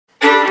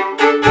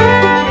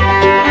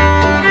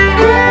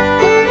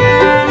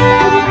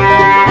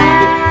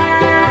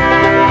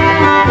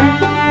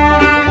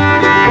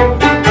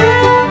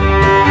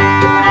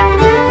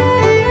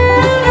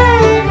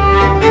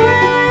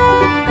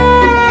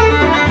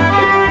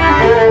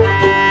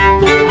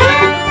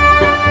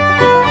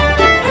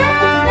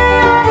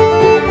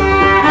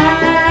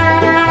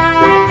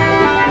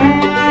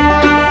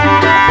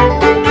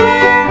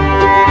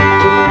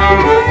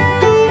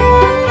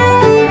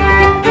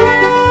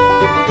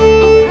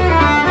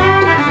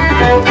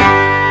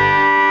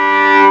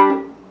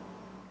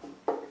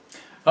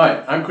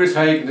I'm Chris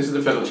Haigh and this is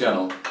the Fiddle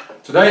channel.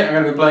 Today I'm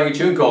going to be playing a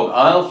tune called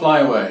I'll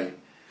Fly Away.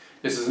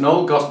 This is an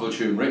old gospel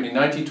tune written in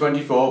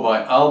 1924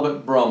 by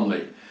Albert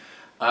Brumley,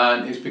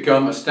 and it's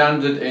become a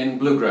standard in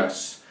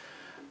bluegrass.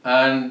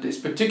 And it's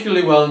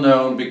particularly well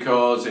known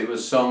because it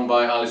was sung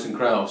by Alison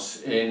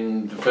Krauss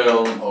in the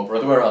film Oh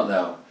Brother Where Art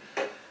Thou.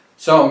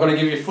 So I'm going to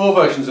give you 4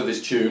 versions of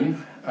this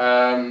tune.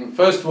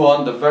 First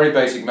one, the very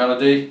basic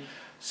melody.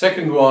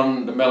 Second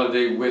one, the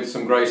melody with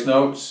some grace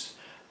notes.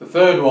 The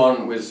third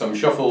one with some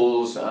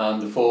shuffles,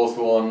 and the fourth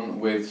one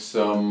with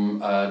some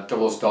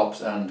double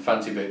stops and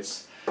fancy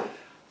bits.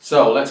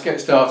 So let's get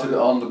started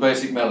on the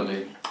basic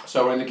melody.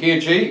 So we're in the key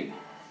of G,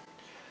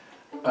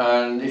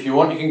 and if you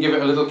want you can give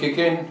it a little kick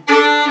in,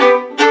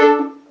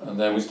 and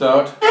then we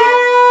start.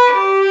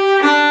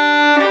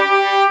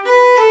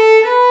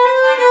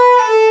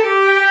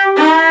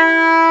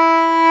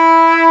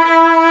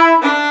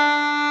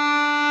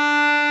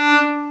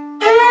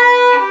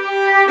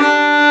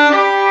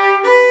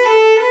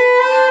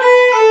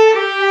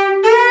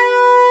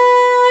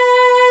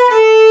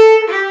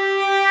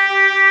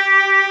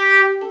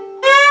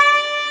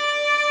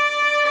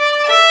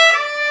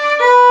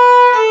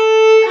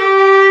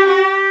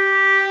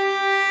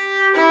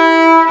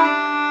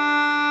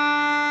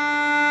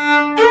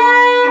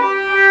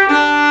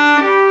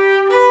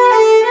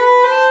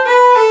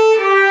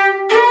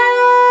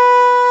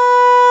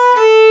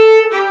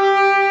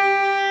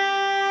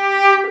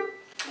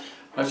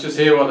 Let's just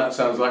hear what that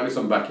sounds like with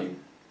some backing.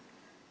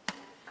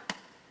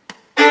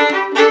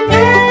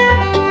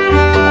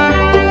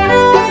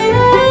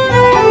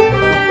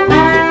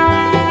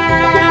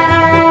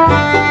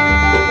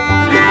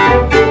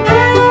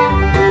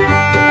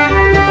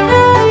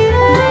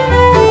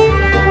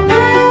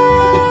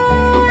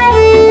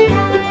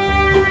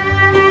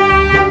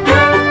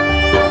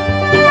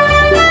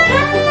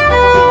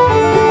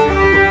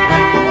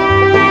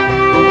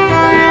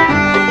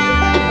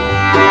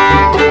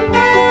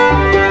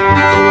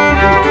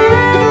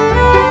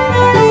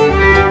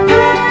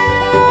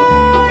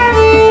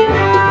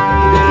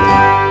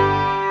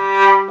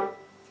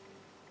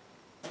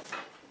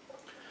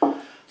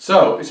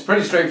 So, it's a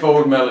pretty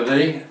straightforward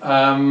melody.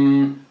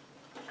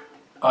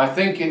 I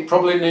think it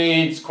probably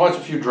needs quite a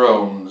few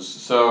drones.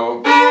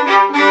 So,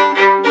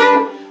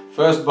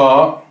 first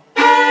bar,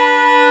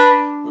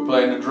 we're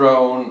playing a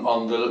drone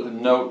on the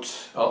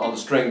note, on the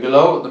string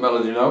below the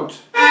melody note.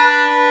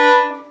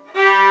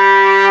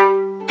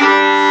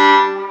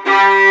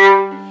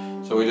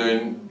 So we're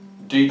doing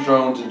D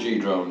drones and G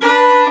drones.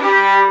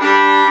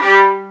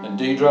 And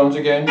D drones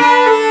again.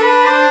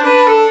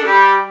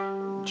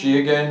 G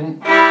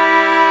again.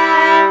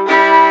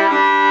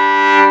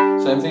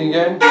 Same thing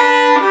again.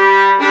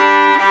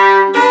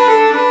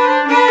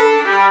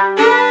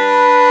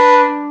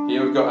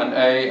 Here we've got an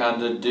A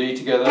and a D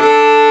together.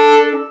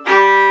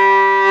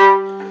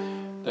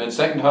 Then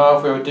second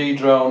half we have a D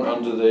drone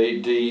under the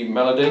D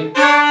melody.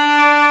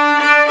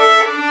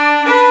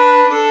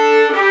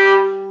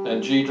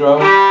 Then G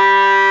drone.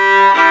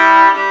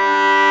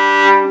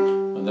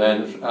 And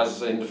then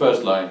as in the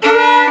first line.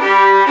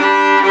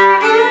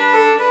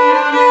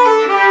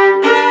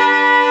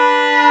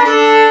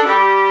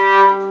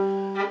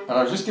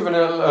 Just giving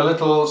a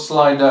little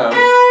slide down,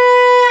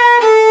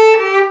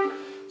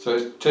 so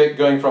it's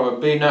going from a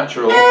B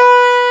natural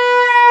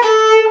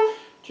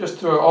just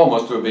to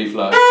almost to a B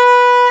flat.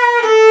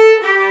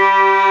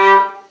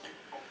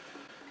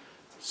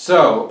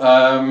 So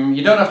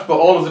you don't have to put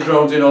all of the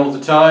drones in all of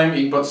the time.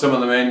 You can put some of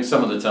them in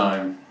some of the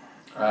time.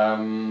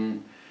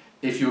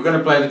 If you were going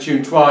to play the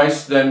tune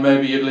twice, then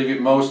maybe you'd leave it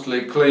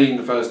mostly clean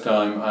the first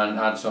time and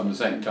add some the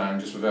second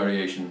time just for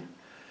variation.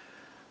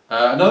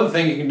 Another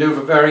thing you can do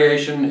for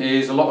variation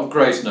is a lot of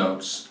grace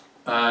notes,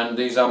 and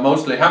these are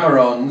mostly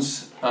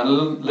hammer-ons and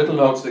little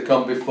notes that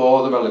come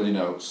before the melody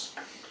notes.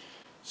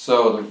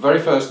 So the very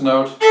first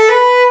note,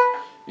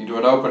 you do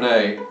an open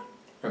A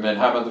and then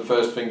hammer the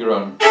first finger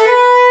on.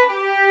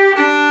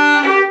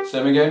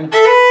 Same again.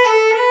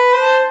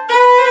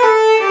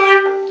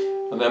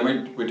 And then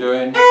we're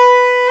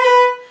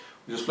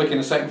just flicking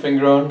the second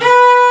finger on,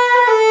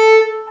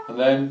 and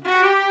then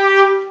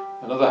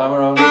another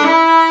hammer on.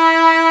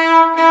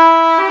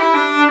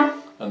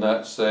 And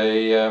that's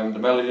the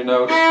melody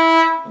note,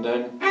 and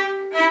then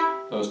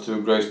those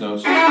 2 grace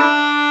notes.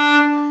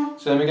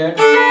 Same again.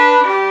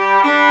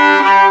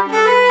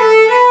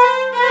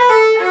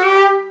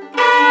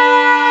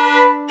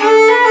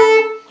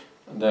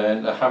 And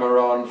then a hammer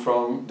on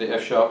from the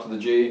F sharp to the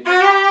G.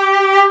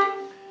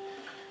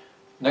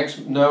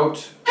 Next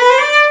note,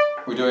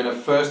 we're doing a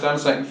first and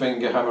second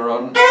finger hammer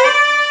on.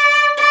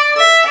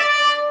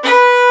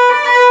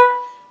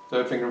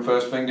 Third finger and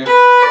first finger.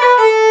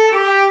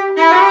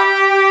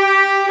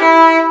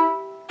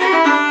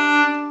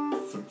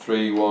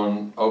 3,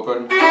 1,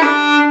 open.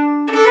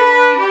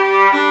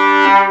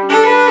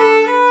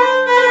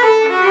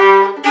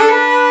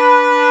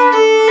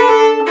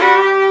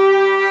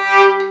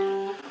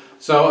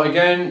 So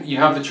again, you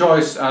have the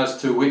choice as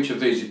to which of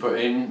these you put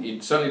in. You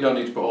certainly don't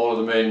need to put all of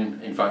them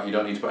in fact you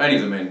don't need to put any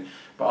of them in,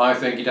 but I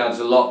think it adds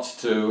a lot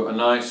to a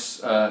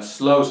nice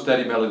slow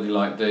steady melody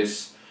like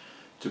this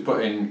to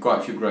put in quite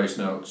a few grace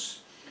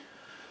notes.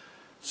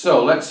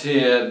 So let's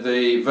hear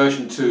the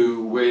version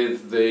 2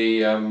 with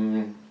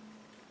these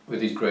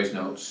grace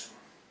notes.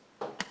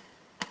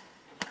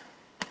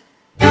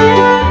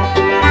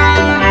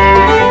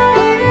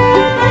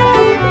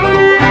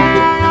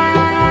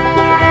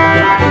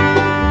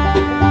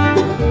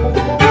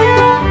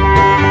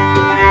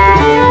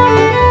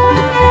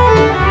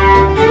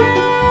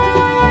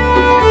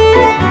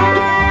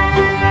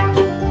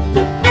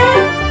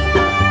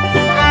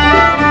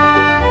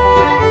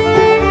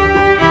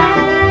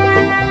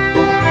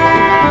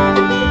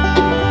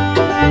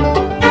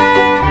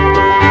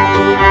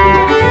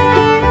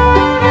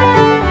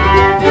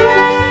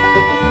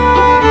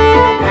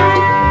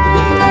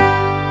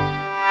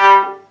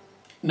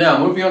 Now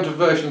moving on to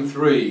version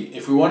 3,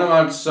 if we want to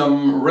add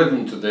some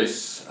rhythm to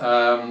this,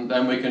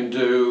 then we can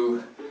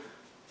do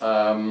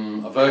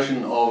a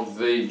version of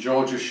the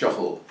Georgia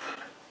Shuffle.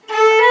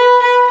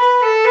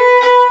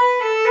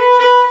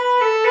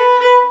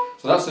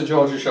 So that's the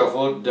Georgia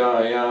Shuffle,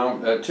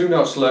 2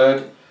 notes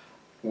slurred,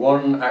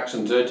 1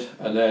 accented,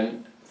 and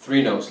then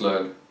 3 notes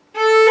slurred.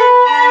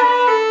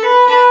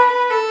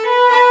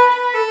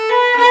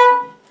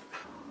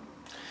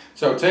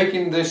 So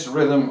taking this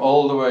rhythm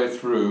all the way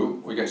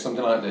through, we get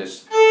something like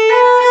this.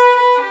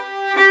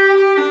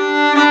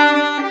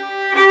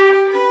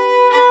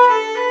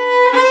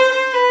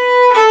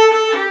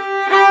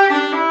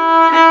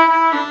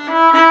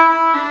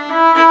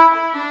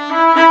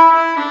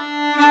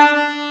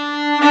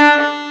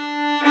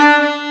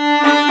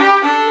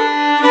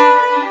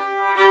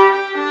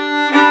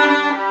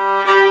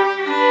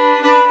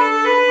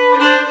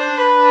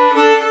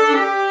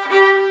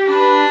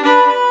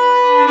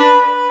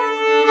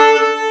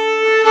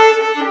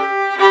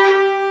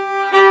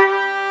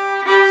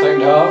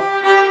 Second half.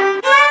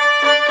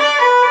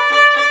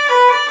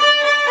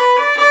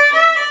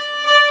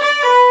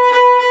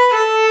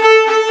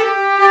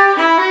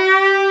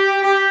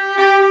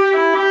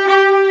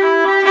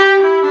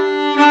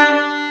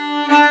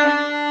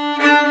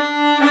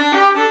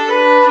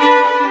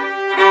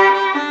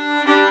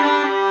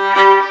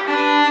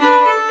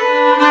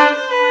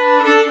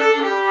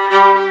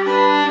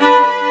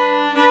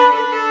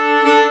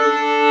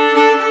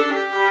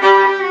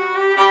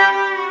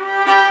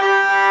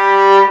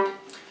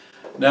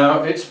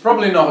 Now it's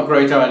probably not a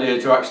great idea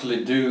to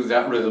actually do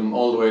that rhythm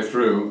all the way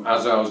through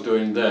as I was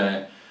doing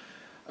there.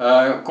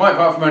 Quite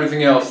apart from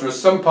anything else, there are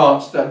some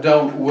parts that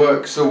don't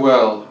work so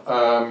well,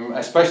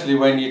 especially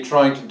when you're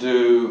trying to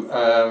do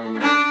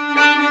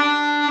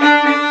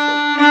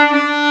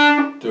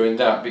doing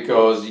that,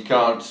 because you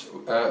can't,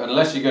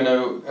 unless you're going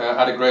to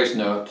add a grace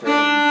note.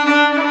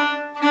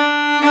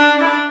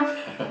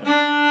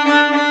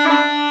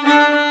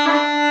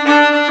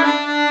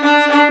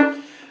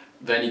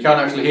 Then you can't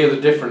actually hear the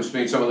difference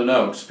between some of the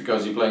notes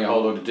because you're playing a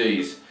whole load of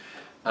Ds,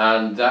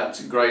 and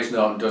that grace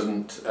note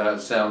doesn't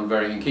sound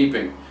very in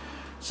keeping.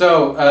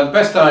 So the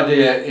best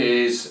idea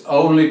is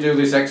only do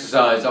this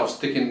exercise of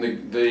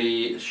sticking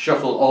the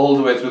shuffle all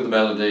the way through the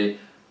melody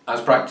as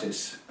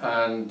practice,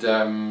 and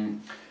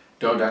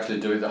don't actually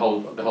do it the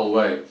whole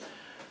way.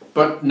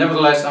 But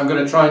nevertheless, I'm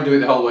going to try and do it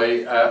the whole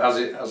way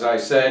as I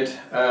said,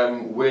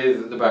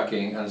 with the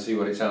backing, and see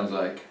what it sounds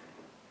like.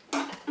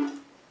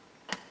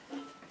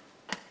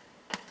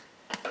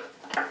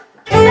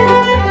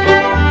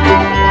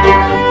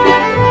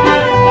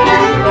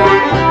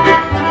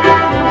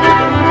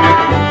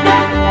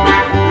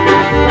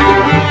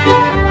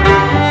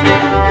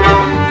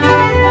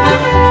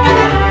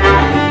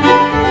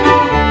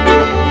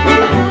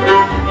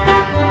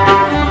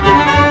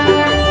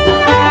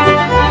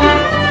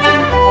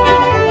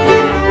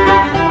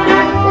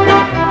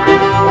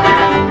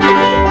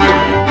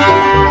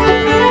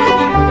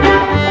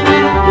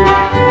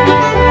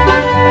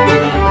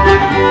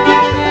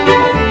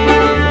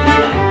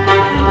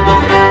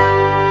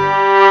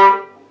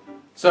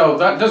 So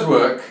that does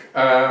work.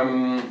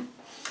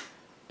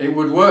 It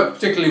would work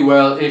particularly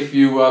well if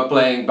you were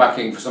playing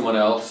backing for someone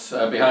else,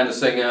 behind a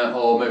singer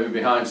or maybe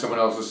behind someone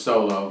else's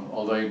solo,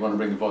 although you'd want to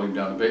bring the volume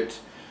down a bit.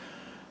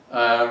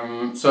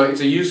 So it's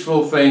a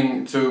useful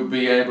thing to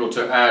be able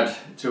to add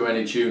to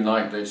any tune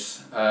like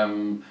this,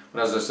 but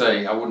as I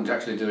say, I wouldn't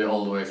actually do it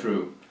all the way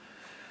through.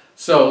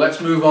 So let's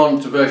move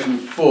on to version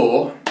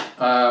 4,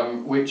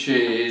 which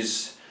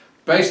is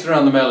based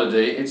around the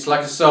melody. It's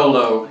like a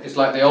solo, it's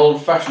like the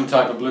old-fashioned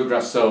type of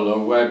bluegrass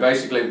solo where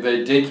basically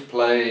they did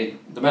play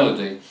the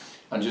melody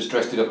and just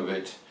dressed it up a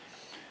bit.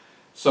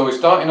 So we're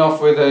starting off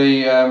with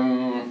a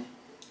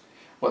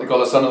what they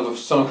call a son of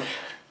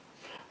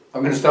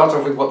I'm going to start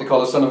off with what they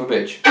call a son of a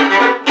bitch.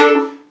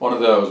 One of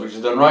those, which is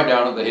done right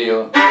down at the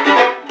heel.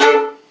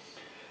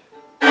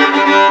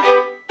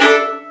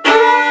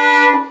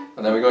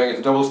 And then we're going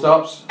into double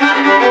stops.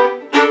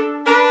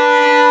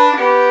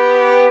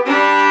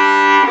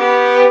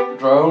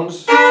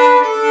 Drones,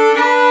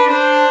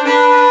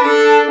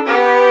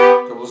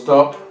 double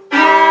stop,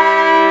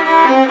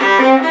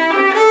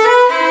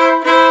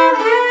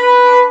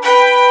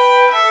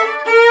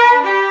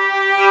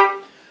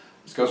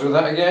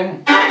 that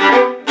again.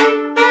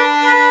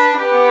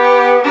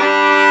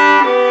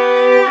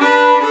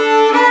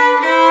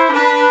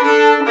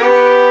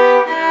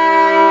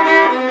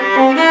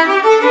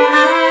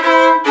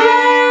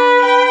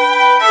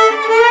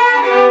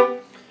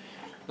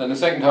 Then the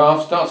second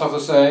half starts off the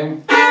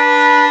same.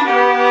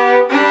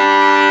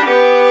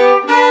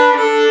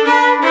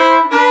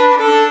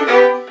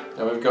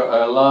 Then we've got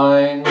a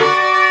line.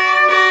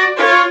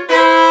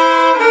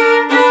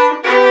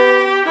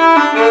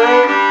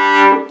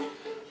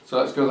 So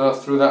let's go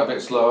through that a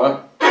bit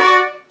slower.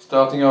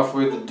 Starting off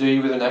with the D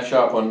with an F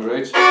sharp under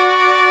it.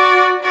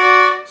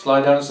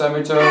 Slide down a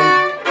semitone.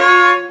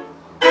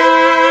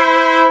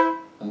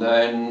 And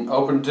then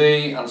open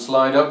D and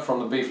slide up from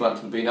the B flat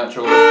to the B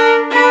natural.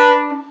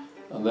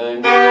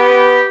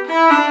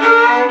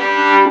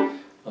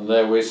 And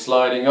there we're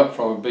sliding up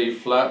from a B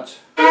flat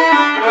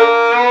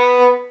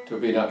to a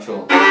B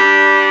natural.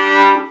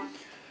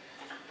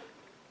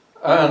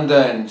 And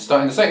then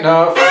starting the second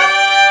half,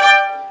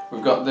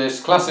 we've got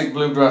this classic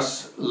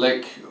bluegrass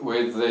lick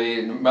with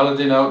the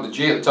melody note, the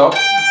G at the top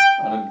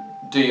and a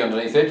D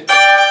underneath it.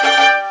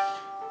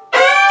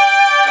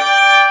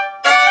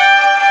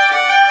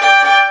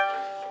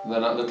 And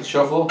then that little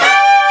shuffle.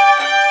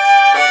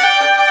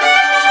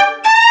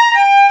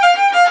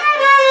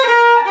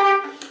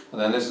 And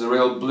then this is a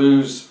real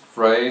blues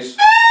phrase.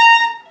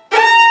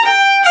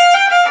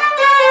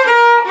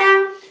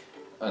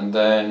 And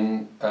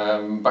then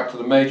back to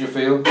the major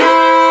feel.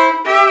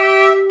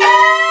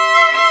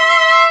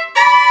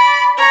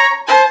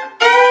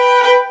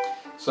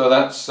 So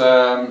that's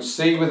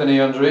C with an E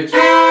under it.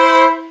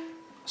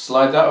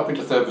 Slide that up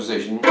into third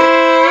position.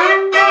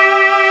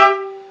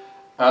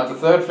 Add the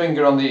third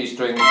finger on the E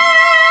string.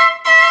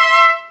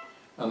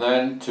 And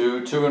then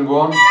to 2 and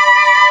 1.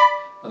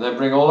 And then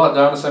bring all that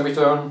down a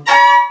semitone,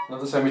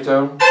 another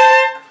semitone,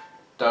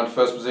 down to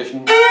first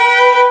position.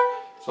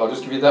 So I'll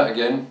just give you that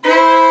again.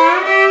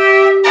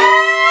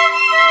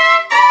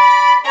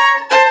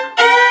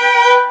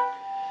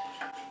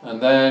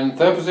 And then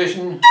third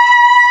position.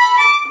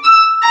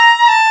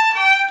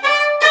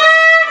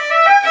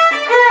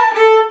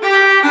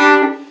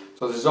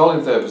 So this is all in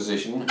third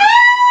position.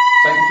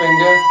 Second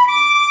finger,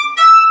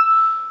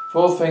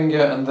 fourth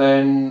finger, and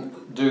then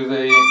do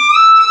the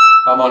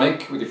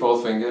harmonic with your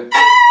fourth finger.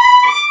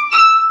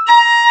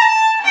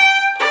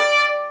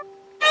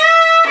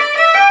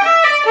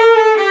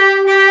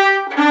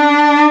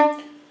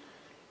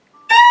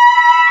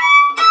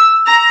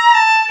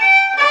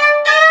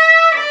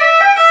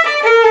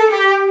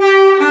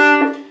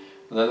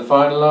 And then the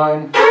final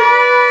line.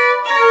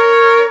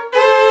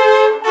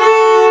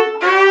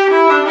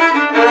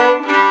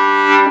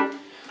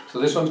 So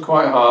this one's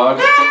quite hard.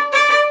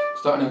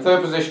 Starting in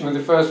third position with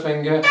the first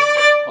finger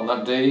on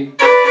that D.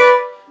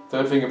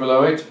 Third finger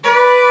below it,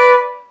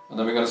 and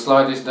then we're going to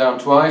slide this down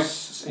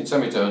twice in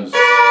semitones.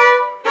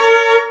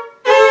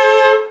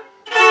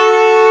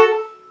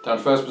 Down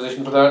first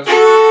position for that,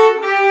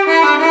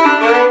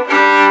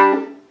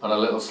 and a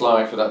little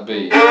slide for that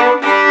B.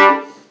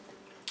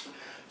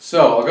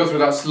 So I'll go through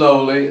that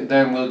slowly,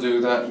 then we'll do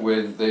that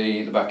with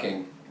the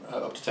backing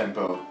up to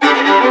tempo.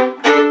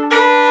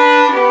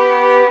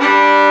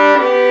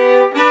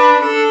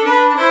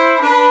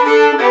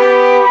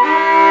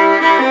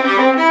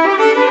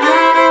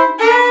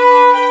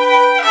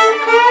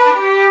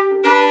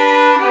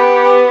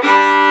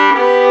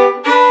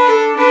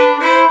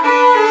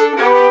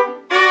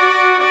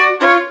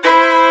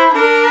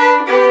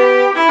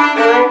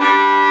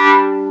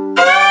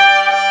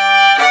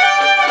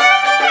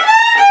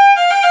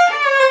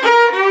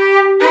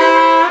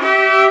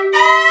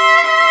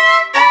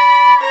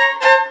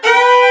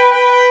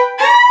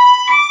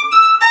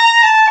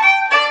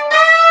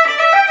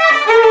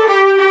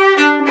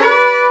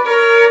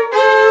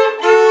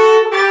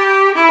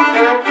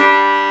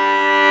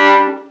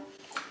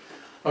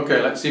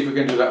 Okay, let's see if we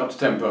can do that up to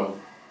tempo.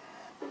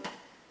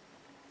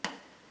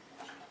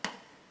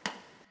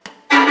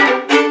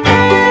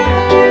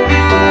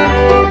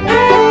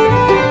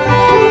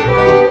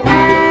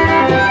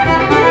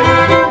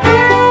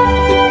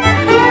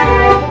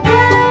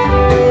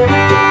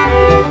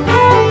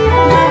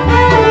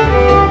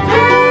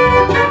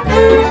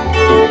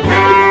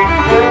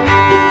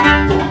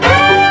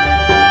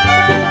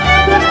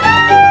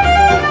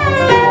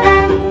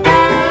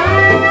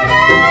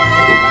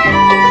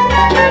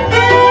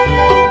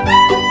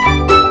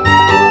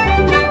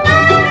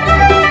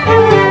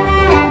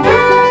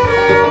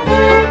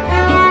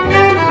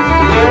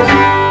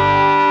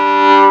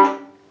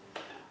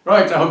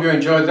 Right, I hope you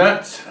enjoyed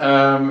that.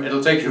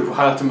 It'll take you a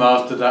while to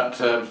master that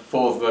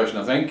fourth version,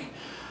 I think.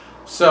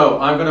 So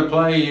I'm going to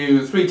play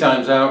you 3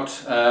 times out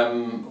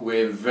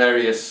with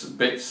various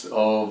bits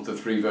of the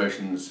 3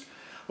 versions.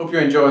 Hope you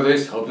enjoy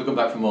this. Hope you'll come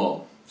back for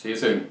more. See you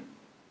soon.